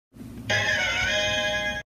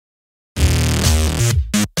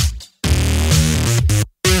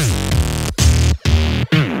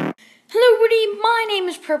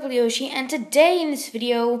Purple Yoshi, and today in this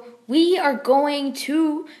video, we are going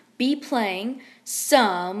to be playing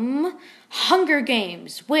some Hunger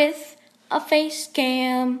Games with a face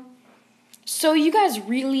cam. So you guys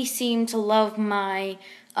really seem to love my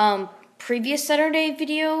previous Saturday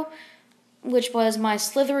video, which was my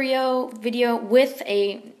Slitherio video with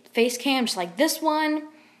a face cam, just like this one.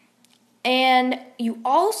 And you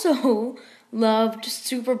also loved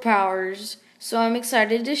superpowers, so I'm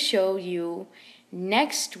excited to show you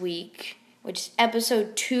next week, which is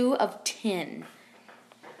episode 2 of 10.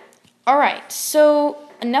 Alright, so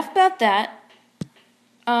enough about that.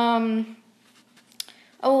 Oh,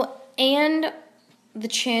 and the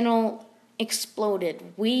channel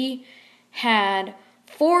exploded. We had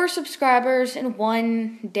 4 subscribers in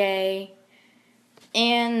one day,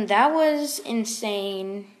 and that was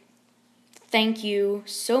insane. Thank you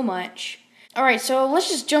so much. Alright, so let's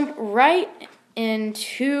just jump right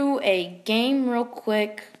into a game real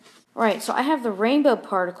quick. Alright, so I have the rainbow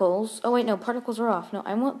particles. Oh wait, no, particles are off. No,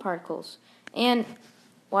 I want particles. And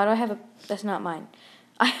why do I have a... That's not mine.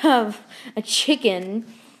 I have a chicken,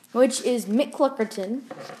 which is McCluckerton.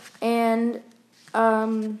 And,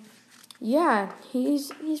 yeah,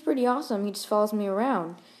 he's pretty awesome. He just follows me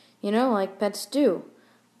around. You know, like pets do.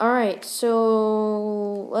 Alright,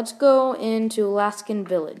 so let's go into Alaskan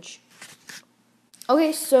Village.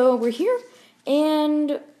 Okay, so we're here,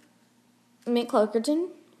 and McCluckerton,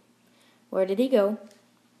 where did he go?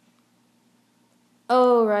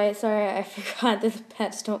 Oh, right, sorry, I forgot that the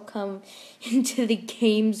pets don't come into the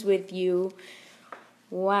games with you.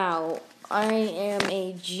 Wow, I am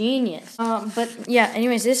a genius. But yeah,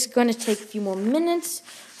 anyways, this is going to take a few more minutes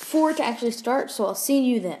for it to actually start, so I'll see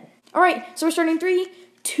you then. Alright, so we're starting 3,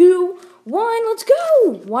 2, 1, let's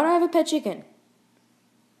go! Why do I have a pet chicken?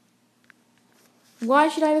 Why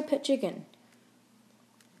should I have a pet chicken?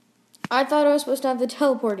 I thought I was supposed to have the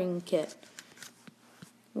teleporting kit.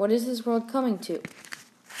 What is this world coming to?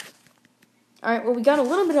 Alright, well, we got a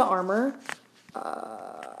little bit of armor.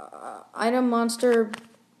 Item monster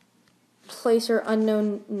placer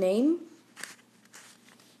unknown name.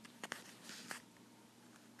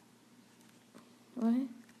 What?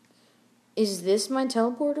 Is this my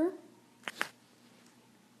teleporter?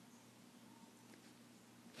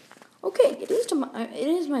 Okay, it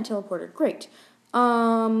is my teleporter. Great.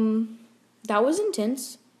 That was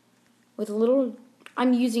intense. With a little,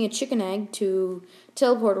 I'm using a chicken egg to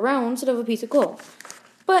teleport around instead of a piece of coal.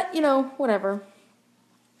 But, you know, whatever.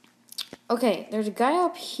 Okay, there's a guy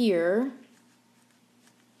up here.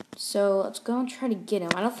 So let's go and try to get him.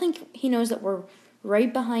 I don't think he knows that we're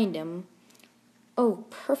right behind him. Oh,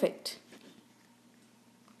 perfect.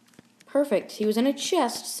 Perfect. He was in a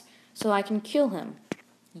chest, so I can kill him.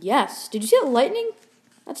 Yes. Did you see that lightning?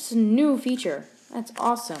 That's a new feature. That's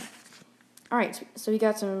awesome. Alright, so we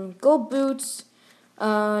got some gold boots,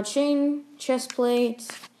 chain chest plates,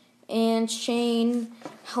 and chain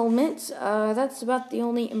helmets. That's about the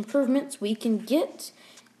only improvements we can get.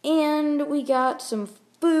 And we got some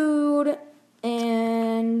food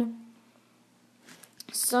and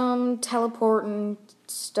some teleporting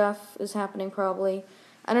stuff is happening probably.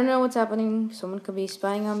 I don't know what's happening. Someone could be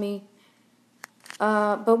spying on me.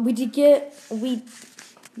 But we did get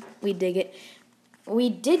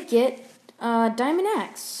Diamond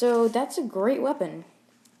Axe, so that's a great weapon.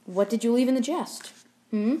 What did you leave in the chest?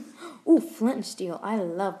 Ooh, flint and steel. I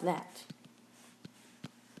love that.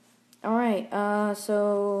 Alright, yeah,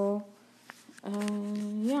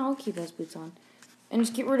 I'll keep those boots on. And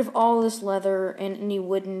just get rid of all this leather and any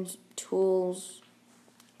wooden tools,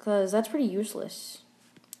 because that's pretty useless.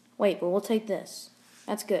 Wait, but we'll take this.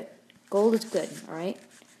 That's good. Gold is good, alright?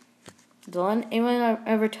 Don't let anyone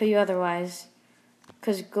ever tell you otherwise.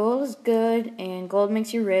 Because gold is good, and gold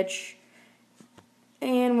makes you rich.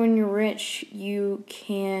 And when you're rich, you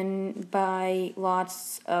can buy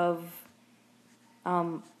lots of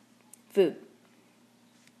food.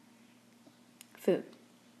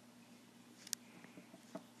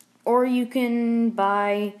 Or you can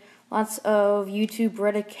buy lots of YouTube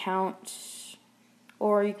Red accounts.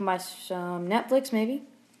 Or you can buy some Netflix, maybe.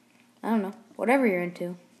 I don't know. Whatever you're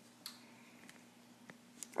into.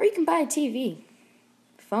 Or you can buy a TV.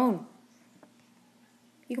 Phone.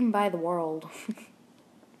 You can buy the world.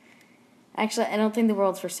 Actually, I don't think the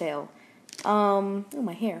world's for sale. Oh,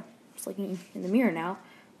 my hair. I'm just looking in the mirror now.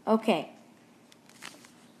 Okay.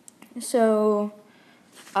 So,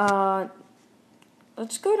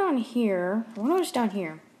 let's go down here. I wonder what's down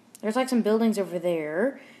here. There's like some buildings over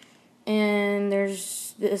there. And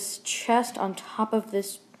there's this chest on top of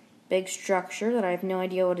this big structure that I have no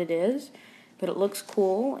idea what it is. But it looks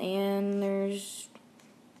cool. And there's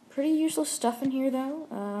Pretty useless stuff in here, though.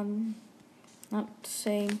 Not to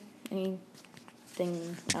say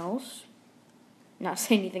anything else. Not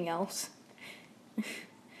say anything else.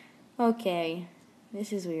 Okay,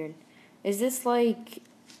 this is weird. Is this like...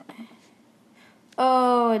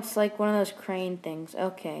 Oh, it's like one of those crane things.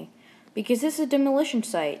 Okay. Because this is a demolition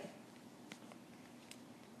site.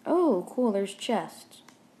 Oh, cool, there's chests.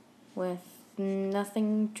 With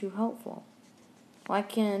nothing too helpful. Well, I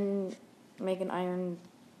can make an iron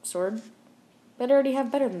sword. But I already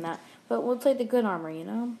have better than that. But we'll take the good armor, you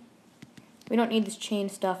know? We don't need this chain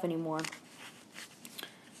stuff anymore.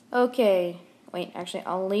 Okay. Wait, actually,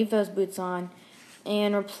 I'll leave those boots on.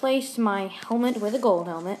 And replace my helmet with a gold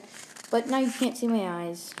helmet. But now you can't see my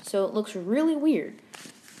eyes, so it looks really weird.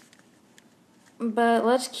 But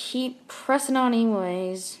let's keep pressing on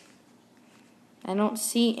anyways. I don't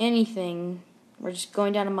see anything. We're just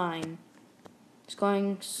going down a mine. It's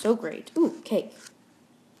going so great. Ooh, cake.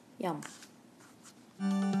 Yum.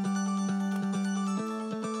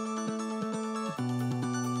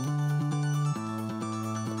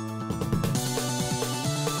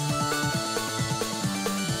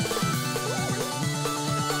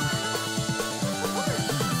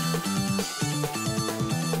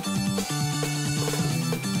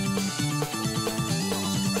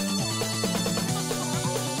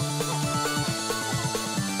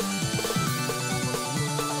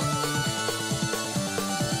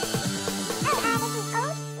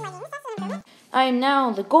 I am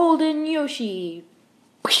now the Golden Yoshi.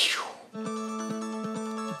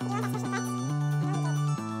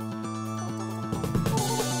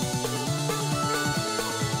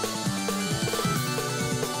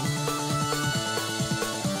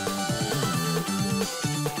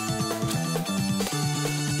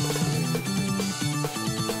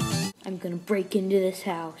 I'm gonna break into this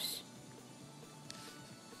house.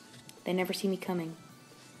 They never see me coming.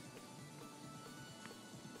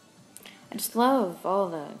 I just love all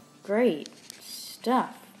the great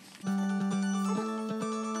stuff.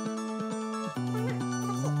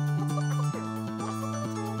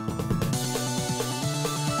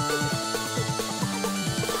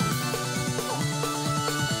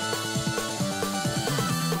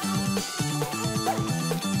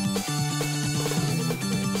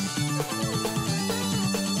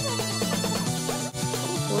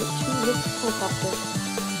 Helicopter.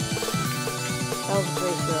 That was a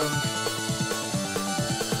great throw.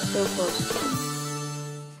 So close.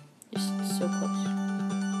 Just so close.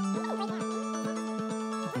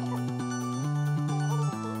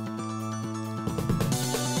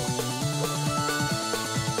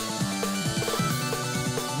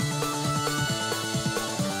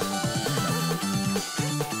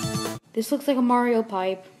 This looks like a Mario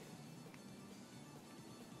pipe.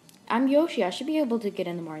 I'm Yoshi. I should be able to get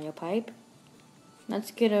in the Mario pipe.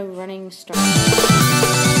 Let's get a running start.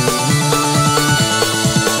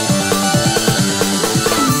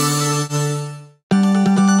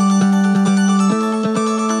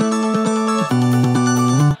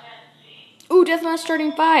 Ooh, deathmatch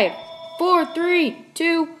starting 5, 4, 3,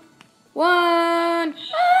 2, 1. Ah!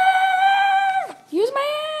 Use my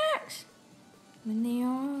axe. When the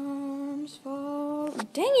arms fall.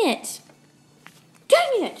 Dang it!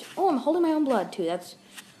 Dang it! Oh, I'm holding my own blood too. That's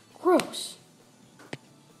gross.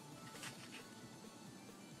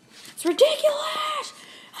 It's ridiculous!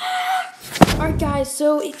 Ah! Alright guys,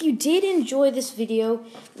 so if you did enjoy this video,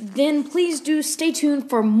 then please do stay tuned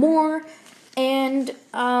for more. And,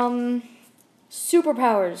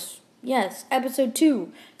 superpowers. Yes, episode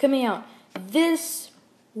 2 coming out this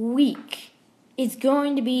week. It's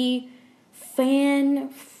going to be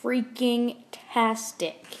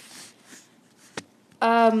fan-freaking-tastic.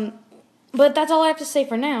 But that's all I have to say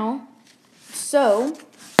for now. So,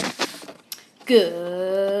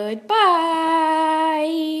 goodbye.